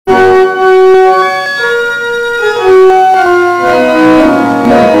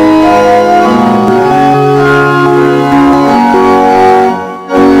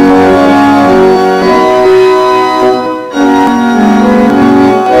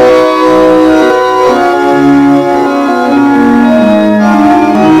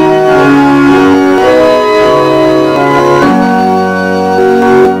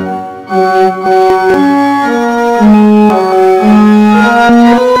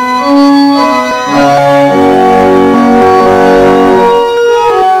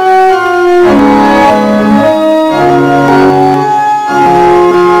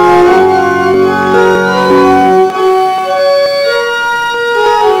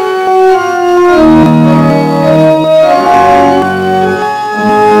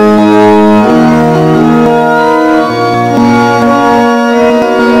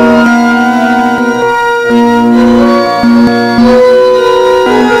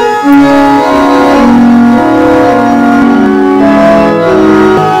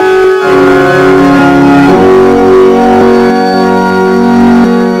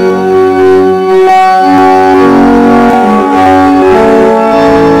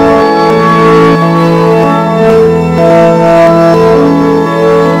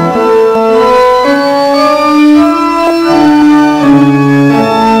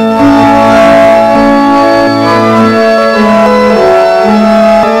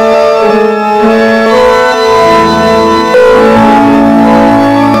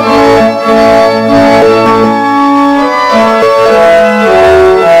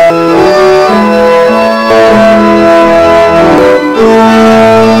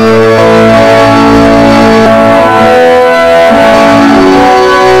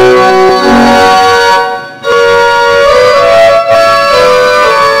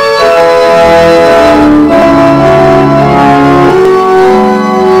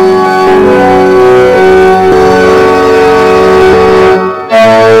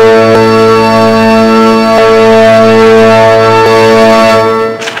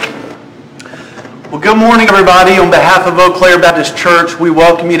everybody. On behalf of Eau Claire Baptist Church, we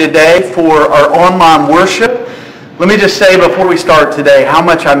welcome you today for our online worship. Let me just say before we start today how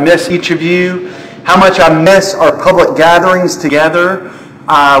much I miss each of you, how much I miss our public gatherings together.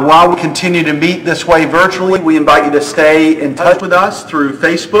 While we continue to meet this way virtually, we invite you to stay in touch with us through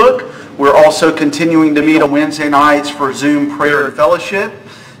Facebook. We're also continuing to meet on Wednesday nights for Zoom prayer and fellowship.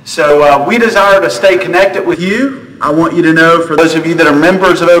 So we desire to stay connected with you. I want you to know, for those of you that are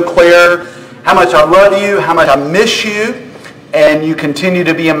members of Eau Claire, how much I love you, how much I miss you, and you continue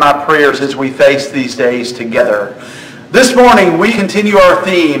to be in my prayers as we face these days together. This morning, we continue our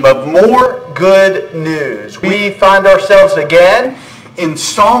theme of more good news. We find ourselves again in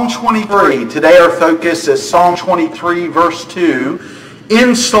Psalm 23. Today our focus is Psalm 23, verse 2.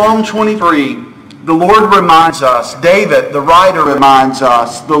 In Psalm 23, the Lord reminds us, David, the writer, reminds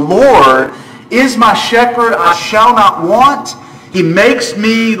us, the Lord is my shepherd, I shall not want. He makes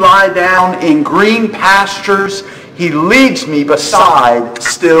me lie down in green pastures. He leads me beside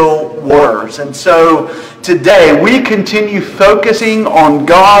still waters. And so today we continue focusing on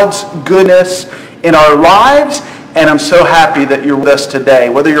God's goodness in our lives. And I'm so happy that you're with us today,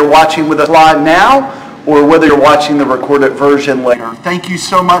 whether you're watching with us live now or whether you're watching the recorded version later. Thank you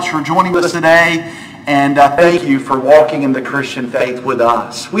so much for joining us today. And thank you for walking in the Christian faith with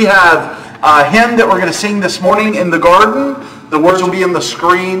us. We have a hymn that we're going to sing this morning, In the Garden. The words will be on the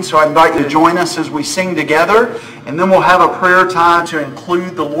screen, so I invite you to join us as we sing together. And then we'll have a prayer time to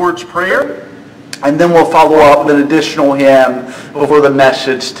include the Lord's Prayer. And then we'll follow up with an additional hymn before the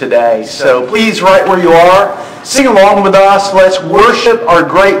message today. So please, right where you are, sing along with us. Let's worship our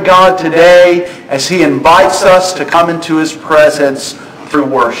great God today as He invites us to come into His presence through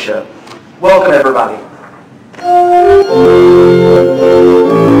worship. Welcome, everybody.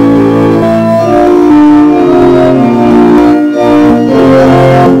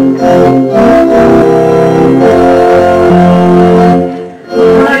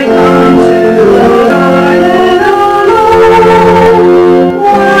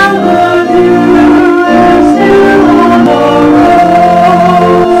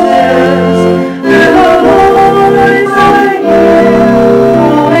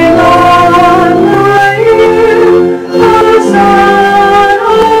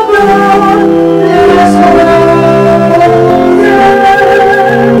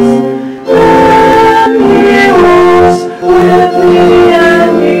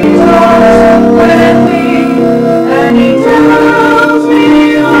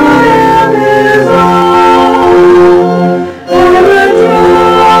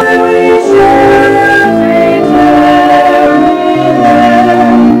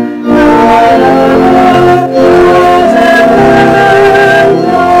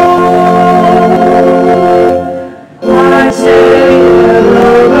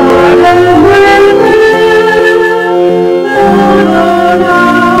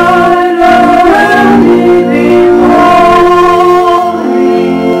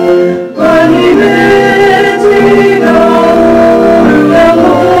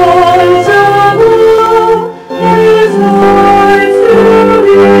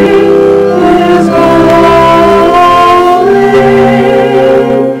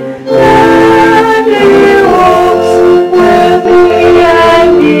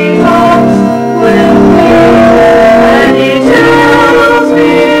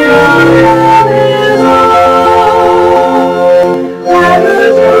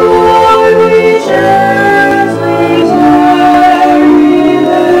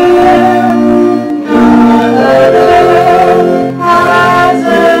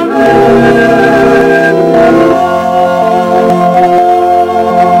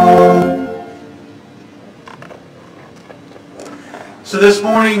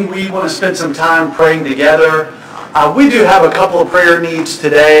 Spend some time praying together. We do have a couple of prayer needs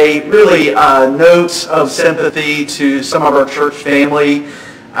today, really notes of sympathy to some of our church family.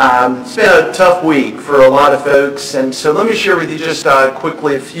 It's been a tough week for a lot of folks, and so let me share with you just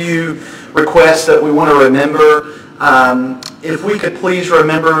quickly a few requests that we want to remember. If we could please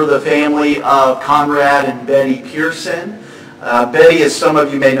remember the family of Conrad and Betty Pearson. Betty, as some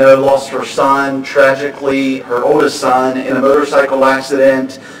of you may know, lost her son, tragically, her oldest son, in a motorcycle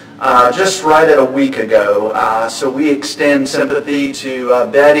accident just right at a week ago. So we extend sympathy to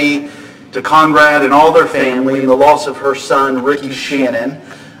Betty, to Conrad, and all their family in the loss of her son, Ricky Shannon.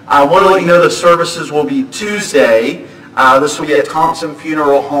 I want to let you know the services will be Tuesday. This will be at Thompson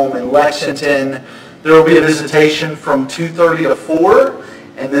Funeral Home in Lexington. There will be a visitation from 2:30 to 4,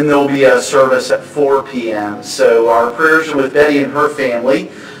 and then there will be a service at 4 p.m. So our prayers are with Betty and her family.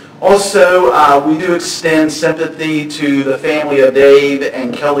 Also, we do extend sympathy to the family of Dave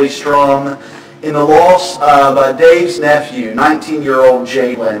and Kelly Strom in the loss of Dave's nephew, 19-year-old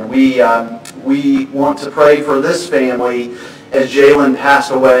Jalen. We want to pray for this family as Jalen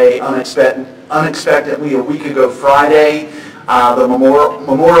passed away unexpectedly a week ago Friday. The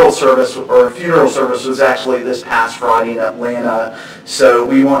memorial service or funeral service was actually this past Friday in Atlanta. So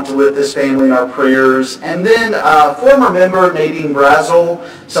we want to lift this family in our prayers. And then former member Nadine Brazel,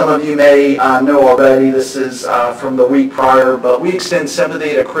 some of you may know already, this is from the week prior, but we extend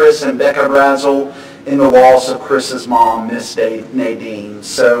sympathy to Chris and Becca Brazel in the loss of Chris's mom, Miss Nadine.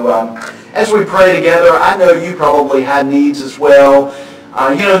 So as we pray together, I know you probably had needs as well.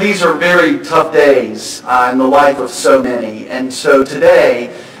 These are very tough days in the life of so many. And so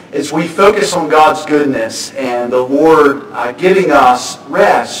today, as we focus on God's goodness and the Lord giving us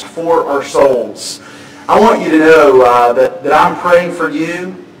rest for our souls, I want you to know that I'm praying for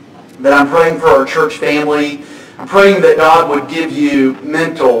you, that I'm praying for our church family. I'm praying that God would give you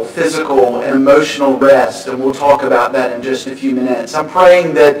mental, physical, and emotional rest, and we'll talk about that in just a few minutes. I'm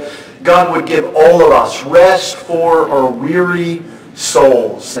praying that God would give all of us rest for our weary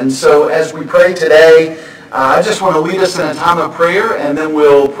souls. And so as we pray today, I just want to lead us in a time of prayer, and then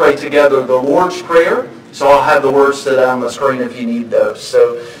we'll pray together the Lord's Prayer. So I'll have the words to that on the screen if you need those.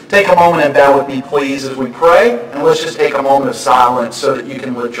 So take a moment and bow with me, please, as we pray. And let's just take a moment of silence so that you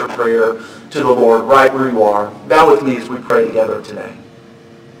can lift your prayer to the Lord right where you are. Bow with me as we pray together today.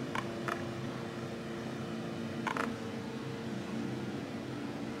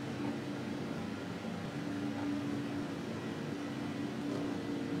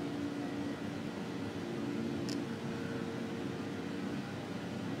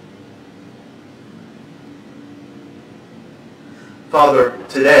 Father,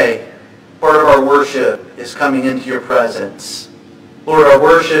 today, part of our worship is coming into your presence. Lord, our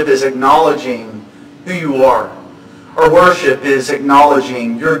worship is acknowledging who you are. Our worship is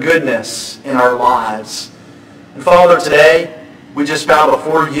acknowledging your goodness in our lives. And Father, today, we just bow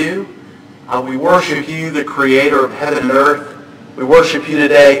before you. We worship you, the creator of heaven and earth. We worship you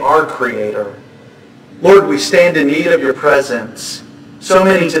today, our creator. Lord, we stand in need of your presence. So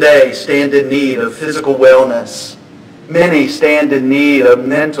many today stand in need of physical wellness. Many stand in need of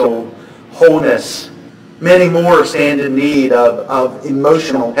mental wholeness. Many more stand in need of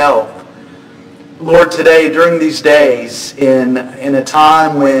emotional health. Lord, today, during these days, in a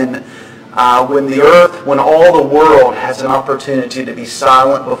time when the earth, when all the world has an opportunity to be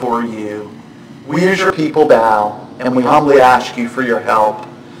silent before you, we as your people bow, and we humbly ask you for your help.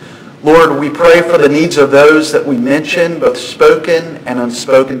 Lord, we pray for the needs of those that we mentioned, both spoken and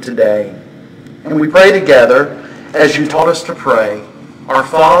unspoken today. And we pray together, as you taught us to pray, Our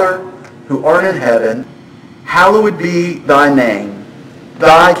Father, who art in heaven, hallowed be thy name.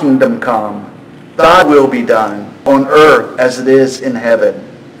 Thy kingdom come. Thy will be done, on earth as it is in heaven.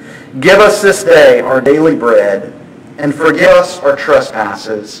 Give us this day our daily bread, and forgive us our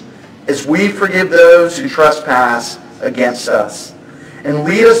trespasses, as we forgive those who trespass against us. And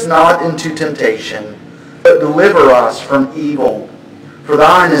lead us not into temptation, but deliver us from evil. For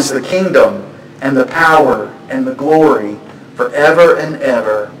thine is the kingdom, and the power, and the glory, forever and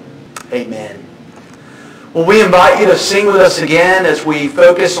ever. Amen. Well, we invite you to sing with us again as we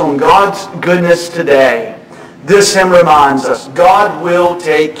focus on God's goodness today. This hymn reminds us, God will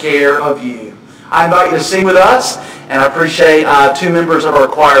take care of you. I invite you to sing with us, and I appreciate two members of our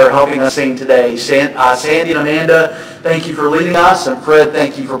choir helping us sing today. Sandy and Amanda, thank you for leading us, and Fred,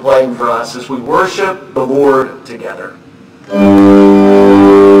 thank you for playing for us as we worship the Lord together.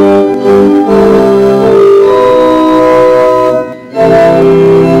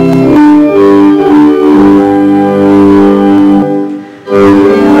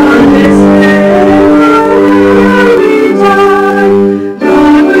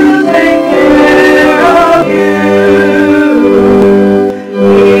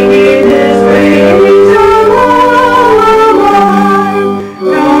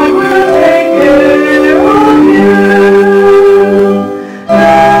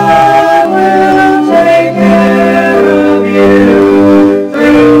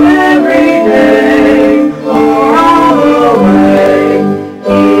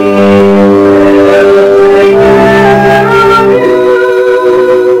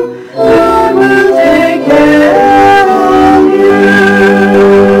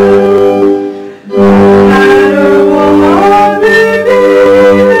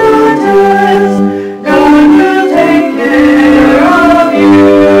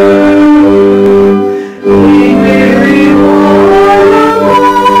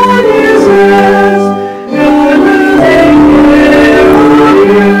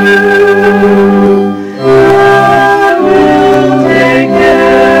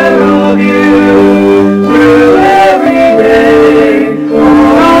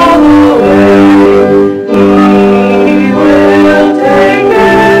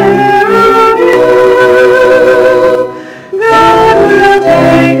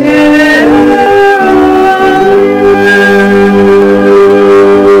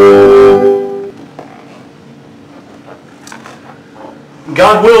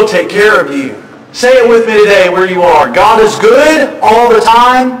 God will take care of you. Say it with me today where you are. God is good all the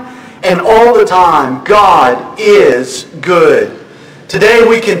time, and all the time God is good. Today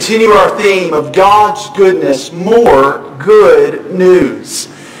we continue our theme of God's goodness, more good news.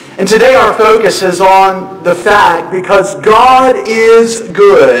 And today our focus is on the fact, because God is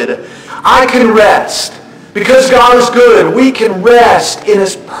good, I can rest. Because God is good, we can rest in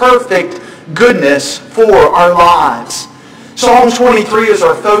His perfect goodness for our lives. Psalm 23 is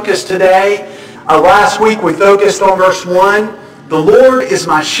our focus today. Last week we focused on verse 1. The Lord is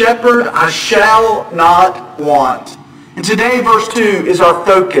my shepherd, I shall not want. And today verse 2 is our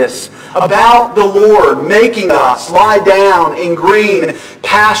focus about the Lord making us lie down in green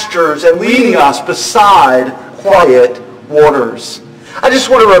pastures and leading us beside quiet waters. I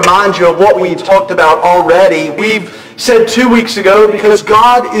just want to remind you of what we talked about already. We've said 2 weeks ago, because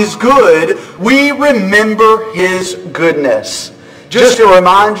God is good, we remember His goodness. Just to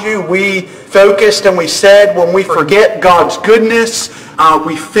remind you, we focused and we said when we forget God's goodness,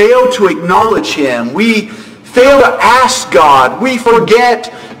 we fail to acknowledge Him. We fail to ask God. We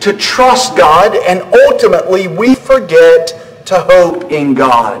forget to trust God, and ultimately we forget to hope in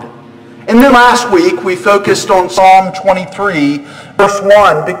God. And then last week we focused on Psalm 23, verse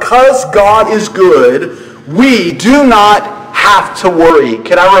 1. Because God is good, we do not have to worry.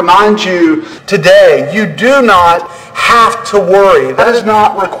 Can I remind you today, you do not have to worry. That is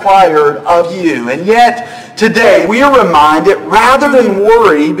not required of you. And yet today we are reminded, rather than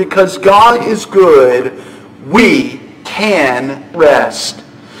worry, because God is good, we can rest.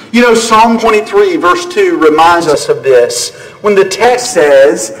 You know, Psalm 23 verse 2 reminds us of this. When the text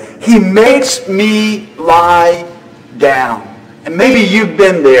says, He makes me lie down. And maybe you've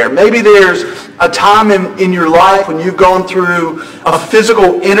been there. Maybe there's a time in your life when you've gone through a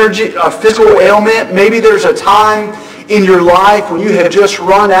physical ailment. Maybe there's a time in your life when you have just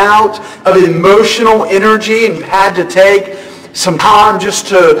run out of emotional energy and you had to take some time just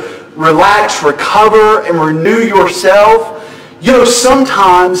to relax, recover, and renew yourself. You know,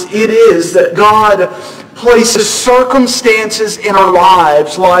 sometimes it is that God places circumstances in our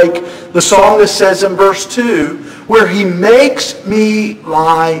lives, like the psalmist says in verse 2, where He makes me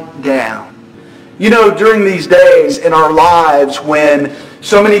lie down. You know, during these days in our lives when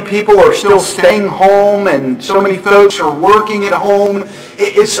so many people are still staying home and so many folks are working at home,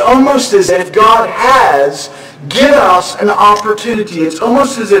 it's almost as if God has given us an opportunity. It's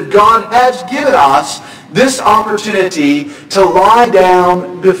almost as if God has given us this opportunity to lie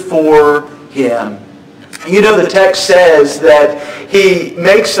down before Him. You know, the text says that He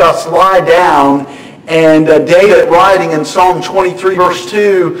makes us lie down, and David, writing in Psalm 23 verse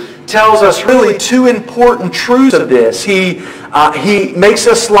 2, tells us really two important truths of this. He makes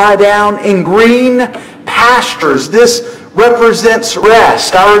us lie down in green pastures. This represents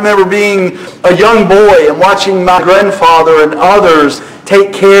rest. I remember being a young boy and watching my grandfather and others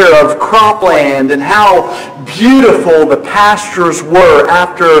take care of cropland and how beautiful the pastures were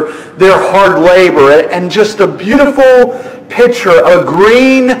after their hard labor. And just a beautiful picture, a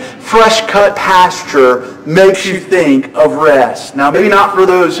green, fresh-cut pasture makes you think of rest. Now, maybe not for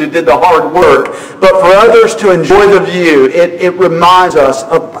those who did the hard work, but for others to enjoy the view, it reminds us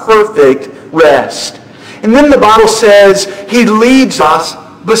of perfect rest. And then the Bible says He leads us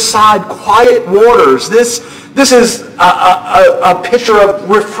beside quiet waters. This is a picture of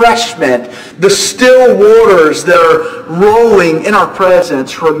refreshment. The still waters that are rolling in our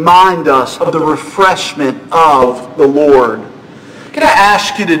presence remind us of the refreshment of the Lord. Can I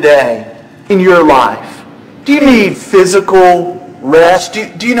ask you today, in your life, do you need physical rest?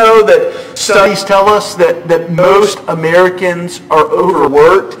 Do you know that studies tell us that most Americans are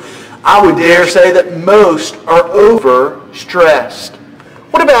overworked? I would dare say that most are overstressed.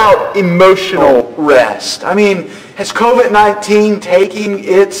 What about emotional rest? I mean, has COVID-19 taken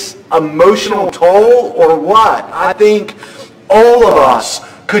its emotional toll or what? I think all of us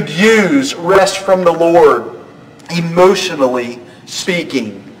could use rest from the Lord, emotionally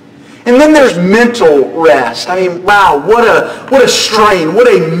speaking. And then there's mental rest. I mean, wow, what a strain, what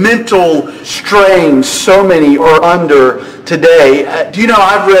a mental strain so many are under today. Do you know,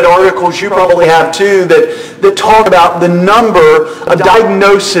 I've read articles, you probably have too, that talk about the number of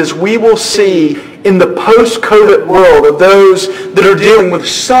diagnoses we will see in the post-COVID world of those that are dealing with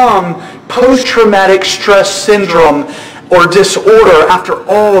some post-traumatic stress syndrome or disorder after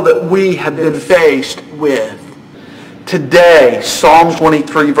all that we have been faced with. Today, Psalm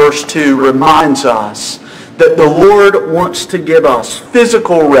 23 verse 2 reminds us that the Lord wants to give us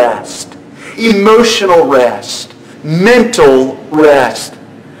physical rest, emotional rest, mental rest.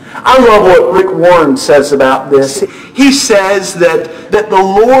 I love what Rick Warren says about this. He says that the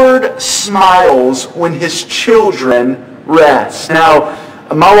Lord smiles when His children rest. Now,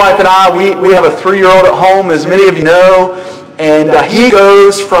 my wife and I, we have a 3-year-old at home, as many of you know, and he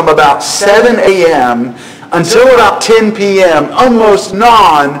goes from about 7 a.m. until about 10 p.m., almost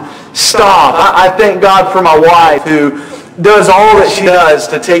non-stop. I thank God for my wife, who does all that she does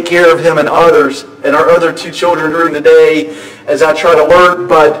to take care of him and others and our other 2 children during the day as I try to work.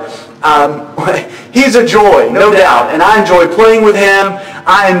 But he's a joy, no doubt. And I enjoy playing with him.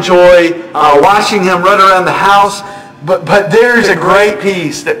 I enjoy watching him run around the house. But there's a great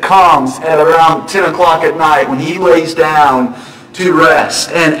peace that comes at around 10 o'clock at night when he lays down to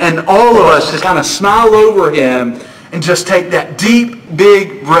rest. And all of us just kind of smile over him and just take that deep,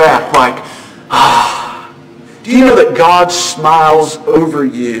 big breath like, ah. Do you know that God smiles over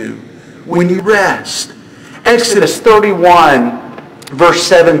you when you rest? Exodus 31, verse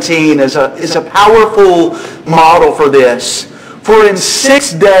 17 is a powerful model for this. For in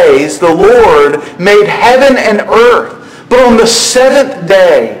 6 days the Lord made heaven and earth, but on the 7th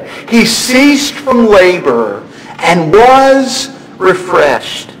day He ceased from labor and was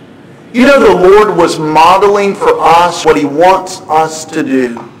refreshed. You know, the Lord was modeling for us what He wants us to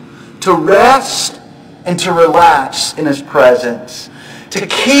do. To rest and to relax in His presence. To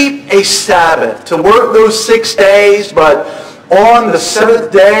keep a Sabbath. To work those 6 days, but on the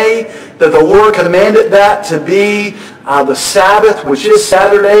 7th day that the Lord commanded that to be the Sabbath, which is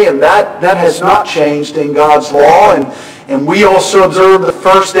Saturday, and that has not changed in God's law. And we also observe the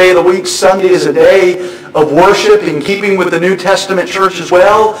first day of the week, Sunday, as a day of worship in keeping with the New Testament church as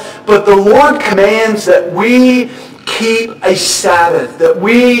well. But the Lord commands that we keep a Sabbath, that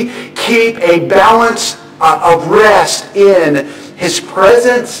we keep a balance of rest in His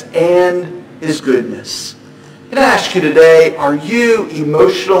presence and His goodness. Can I ask you today, are you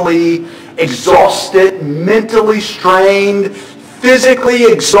emotionally exhausted, mentally strained, physically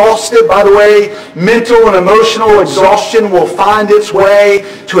exhausted? By the way, mental and emotional exhaustion will find its way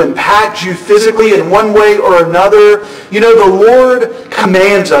to impact you physically in one way or another. You know, the Lord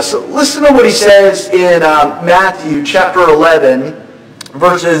commands us. Listen to what He says in Matthew chapter 11,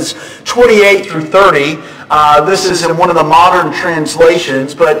 verses 28 through 30. This is in one of the modern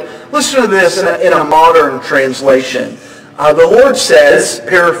translations, but listen to this in a modern translation. The Lord says,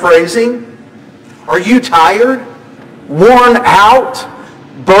 paraphrasing, "Are you tired, worn out,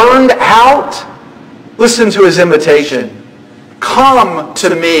 burned out?" Listen to His invitation. "Come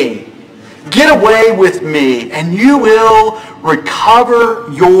to me. Get away with me, and you will recover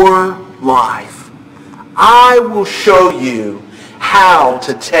your life. I will show you how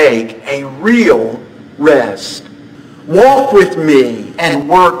to take a real rest. Walk with me and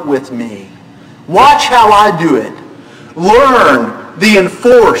work with me. Watch how I do it. Learn the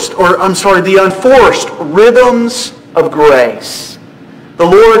enforced rhythms of grace." The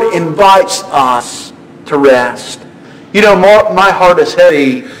Lord invites us to rest. You know, my heart is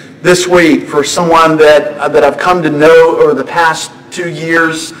heavy this week for someone that I've come to know over the past 2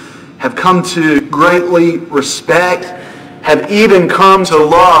 years, have come to greatly respect, have even come to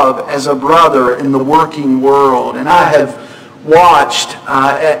love as a brother in the working world. And I have watched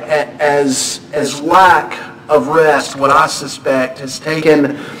as lack of rest, what I suspect has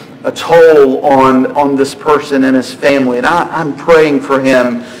taken a toll on this person and his family. And I'm praying for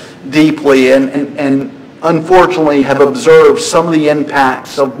him deeply and unfortunately have observed some of the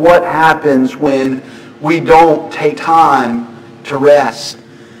impacts of what happens when we don't take time to rest.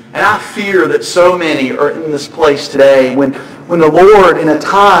 And I fear that so many are in this place today when the Lord, in a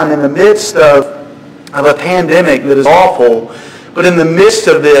time, in the midst of a pandemic that is awful, but in the midst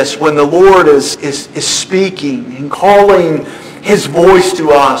of this, when the Lord is speaking and calling His voice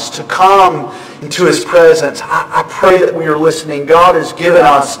to us to come into His presence, I pray that we are listening. God has given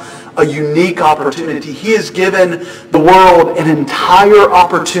us a unique opportunity. He has given the world an entire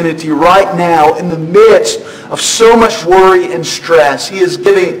opportunity right now in the midst of so much worry and stress. He is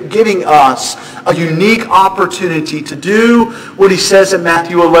giving us a unique opportunity to do what He says in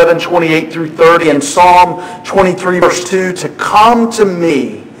Matthew 11, 28 through 30 and Psalm 23, verse 2, to come to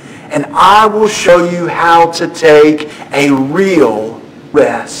me and I will show you how to take a real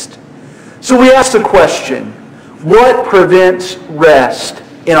rest. So we ask the question, what prevents rest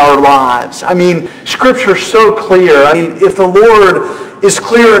in our lives? I mean, Scripture is so clear. I mean, if the Lord is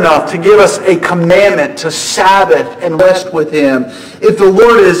clear enough to give us a commandment to Sabbath and rest with Him, if the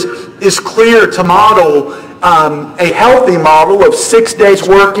Lord is clear to model a healthy model of 6 days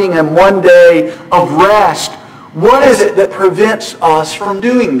working and 1 day of rest, What is it that prevents us from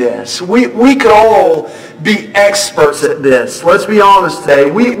doing this? We could all be experts at this. Let's be honest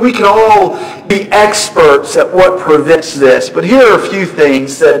today. We could all be experts at what prevents this. But here are a few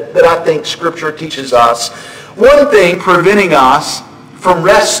things that I think Scripture teaches us. One thing preventing us from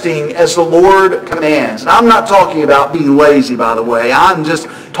resting as the Lord commands. And I'm not talking about being lazy, by the way. I'm just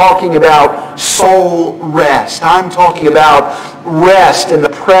talking about soul rest. I'm talking about rest in the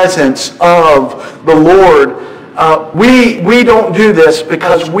presence of the Lord. We don't do this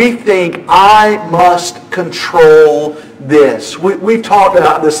because we think I must control this. We've talked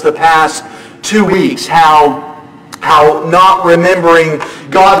about this the past 2 weeks, how not remembering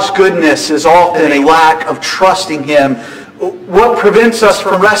God's goodness is often a lack of trusting Him. What prevents us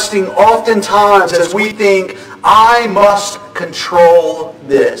from resting oftentimes is we think, I must control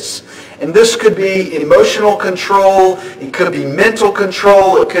this. And this could be emotional control, it could be mental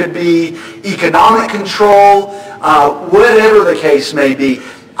control, it could be economic control, whatever the case may be.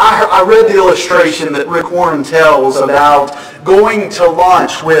 I read the illustration that Rick Warren tells about going to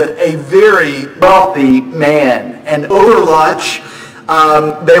lunch with a very wealthy man. And over lunch,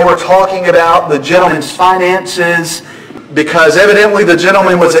 they were talking about the gentleman's finances, because evidently the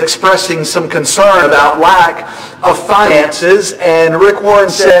gentleman was expressing some concern about lack of finances, and Rick Warren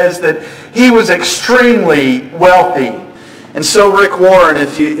says that he was extremely wealthy. And so Rick Warren,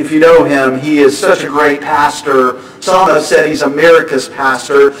 if you know him, he is such a great pastor. Some have said he's America's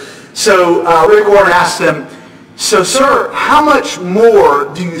pastor. So Rick Warren asked him, so sir, how much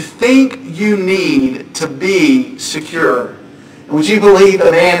more do you think you need to be secure? And would you believe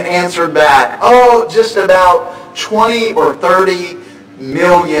the man answered back, oh, just about 20 or 30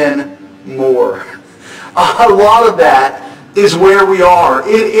 million more. A lot of that is where we are.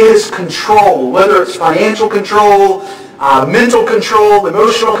 It is control, whether it's financial control, mental control,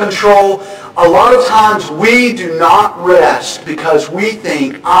 emotional control. A lot of times we do not rest because we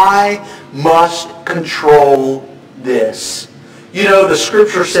think, I must control this. You know, the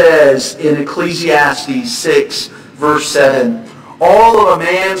Scripture says in Ecclesiastes 6, verse 7, all of a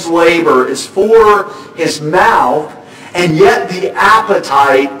man's labor is for his mouth, and yet the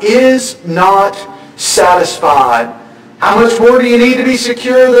appetite is not satisfied. How much more do you need to be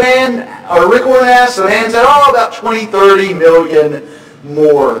secure, the man? Or Rick Warren asked, the man said, oh, about 20, 30 million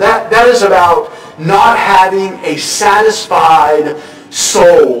more. That is about not having a satisfied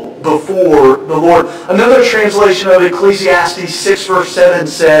soul before the Lord. Another translation of Ecclesiastes 6, verse 7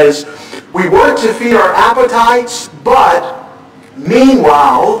 says, we work to feed our appetites, but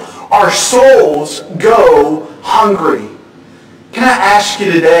meanwhile, our souls go hungry. Can I ask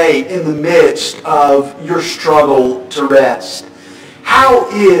you today, in the midst of your struggle to rest, how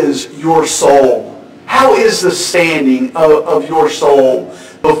is your soul? How is the standing of your soul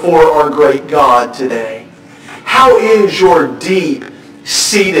before our great God today? How is your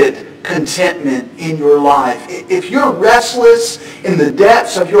deep-seated contentment in your life? If you're restless in the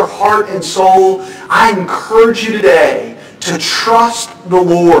depths of your heart and soul, I encourage you today to trust the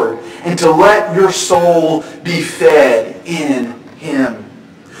Lord and to let your soul be fed in Him.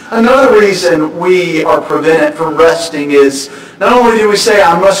 Another reason we are prevented from resting is not only do we say,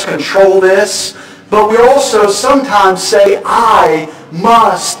 I must control this, but we also sometimes say, I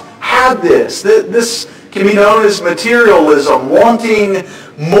must have this. This can be known as materialism, wanting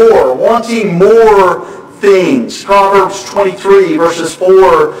more things. Proverbs 23, verses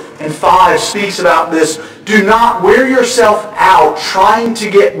 4 and 5 speaks about this. Do not wear yourself out trying to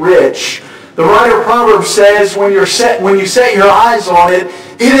get rich. The writer of Proverbs says, when you set your eyes on it,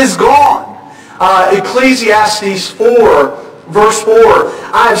 it is gone. Ecclesiastes 4, verse 4,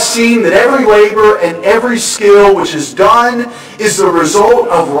 I have seen that every labor and every skill which is done is the result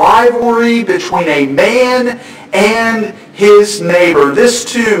of rivalry between a man and his neighbor. This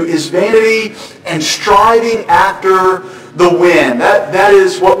too is vanity and striving after the wind. That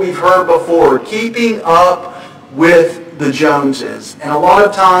is what we've heard before, keeping up with the Joneses. And a lot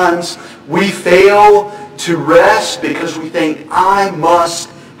of times we fail to rest because we think, I must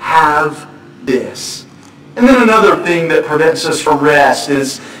have this. And then another thing that prevents us from rest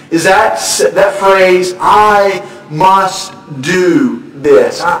is that phrase, I must do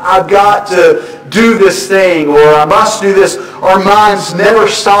this. I've got to do this thing, or I must do this. Our minds never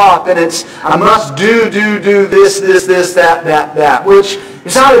stop, and it's, I must do this, that, which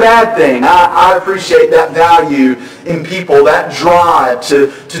is not a bad thing. I appreciate that value in people, that drive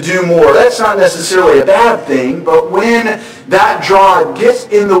to do more. That's not necessarily a bad thing, but when that drive gets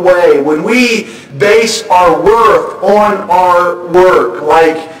in the way, when we base our worth on our work,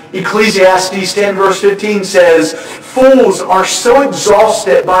 like Ecclesiastes 10 verse 15 says, "Fools are so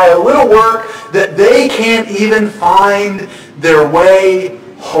exhausted by a little work that they can't even find their way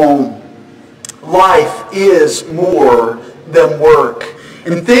home." Life is more than work.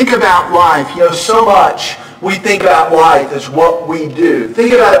 And think about life. So much we think about life as what we do.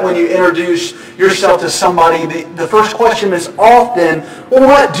 Think about it when you introduce yourself to somebody. The first question is often, well,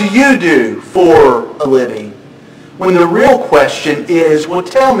 what do you do for a living? When the real question is, well,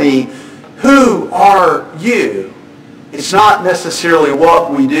 tell me, who are you? It's not necessarily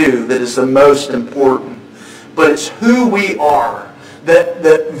what we do that is the most important, but it's who we are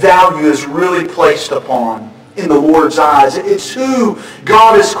that value is really placed upon in the Lord's eyes. It's who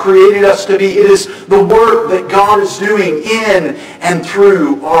God has created us to be. It is the work that God is doing in and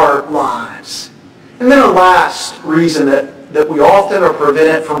through our lives. And then the last reason that we often are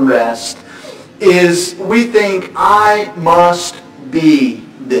prevented from rest is we think, I must be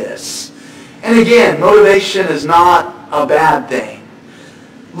this. And again, motivation is not a bad thing.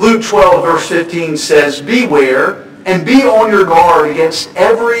 Luke 12 verse 15 says, "Beware and be on your guard against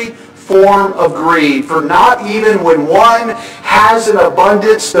every form of greed, for not even when one has an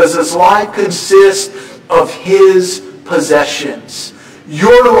abundance does his life consist of his possessions."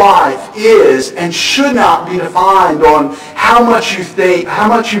 Your life is and should not be defined on how much you think, how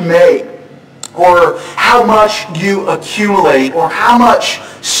much you make, or how much you accumulate, or how much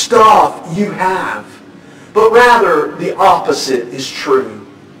stuff you have. But rather, the opposite is true.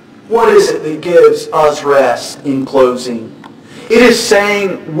 What is it that gives us rest in closing? It is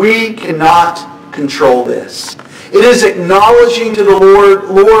saying we cannot control this. It is acknowledging to the Lord,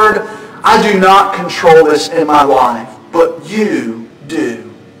 Lord, I do not control this in my life, but you do.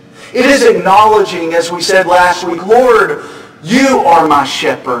 It is acknowledging, as we said last week, Lord, you are my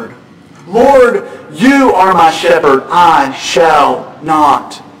shepherd. Lord, you are my shepherd. I shall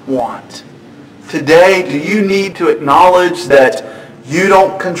not want. Today, do you need to acknowledge that you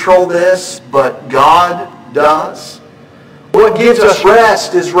don't control this, but God does? What gives us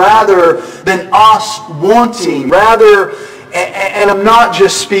rest is rather than us wanting, and I'm not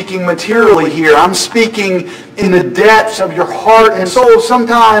just speaking materially here, I'm speaking in the depths of your heart and soul.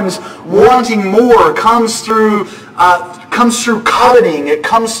 Sometimes wanting more comes through coveting. It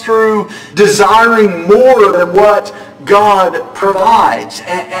comes through desiring more than what God provides.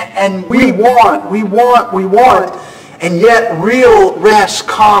 And we want. And yet real rest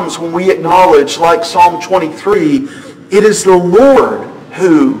comes when we acknowledge, like Psalm 23, it is the Lord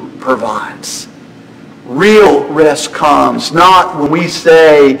who provides. Real rest comes not when we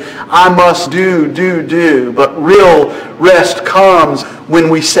say, I must do, but real rest comes when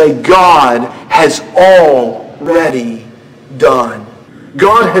we say God has already done.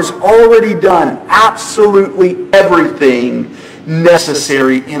 God has already done absolutely everything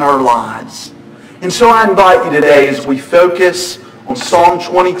necessary in our lives. And so I invite you today, as we focus on Psalm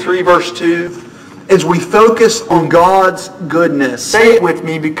 23 verse 2, as we focus on God's goodness, say it with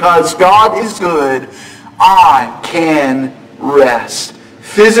me, because God is good, I can rest.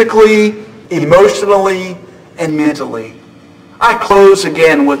 Physically, emotionally, and mentally. I close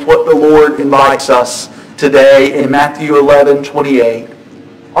again with what the Lord invites us today in Matthew 11:28.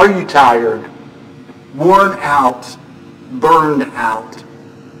 Are you tired, worn out, burned out?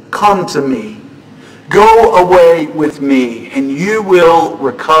 Come to me. Go away with me, and you will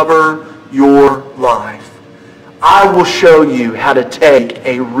recover your life. I will show you how to take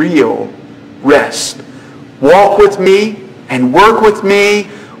a real rest. Walk with me and work with me.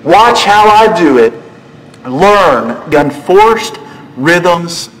 Watch how I do it. Learn the unforced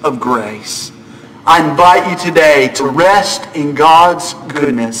rhythms of grace. I invite you today to rest in God's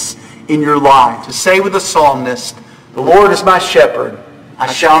goodness in your life. To say with the psalmist, the Lord is my shepherd,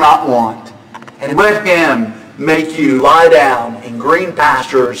 I shall not want. And let Him make you lie down in green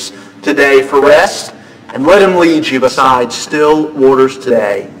pastures today for rest. And let Him lead you beside still waters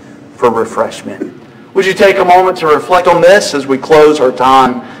today for refreshment. Would you take a moment to reflect on this as we close our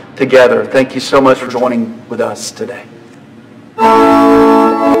time together? Thank you so much for joining with us today.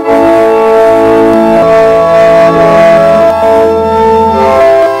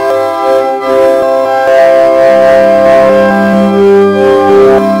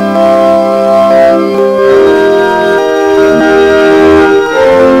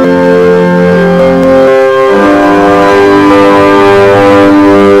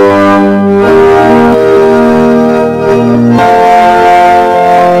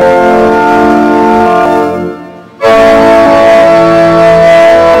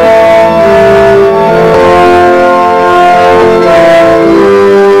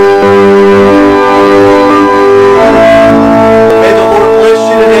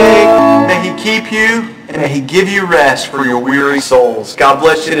 keep you, and may He give you rest for your weary souls. God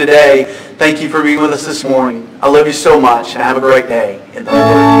bless you today. Thank you for being with us this morning. I love you so much, and have a great day in the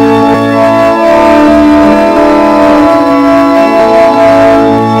Lord.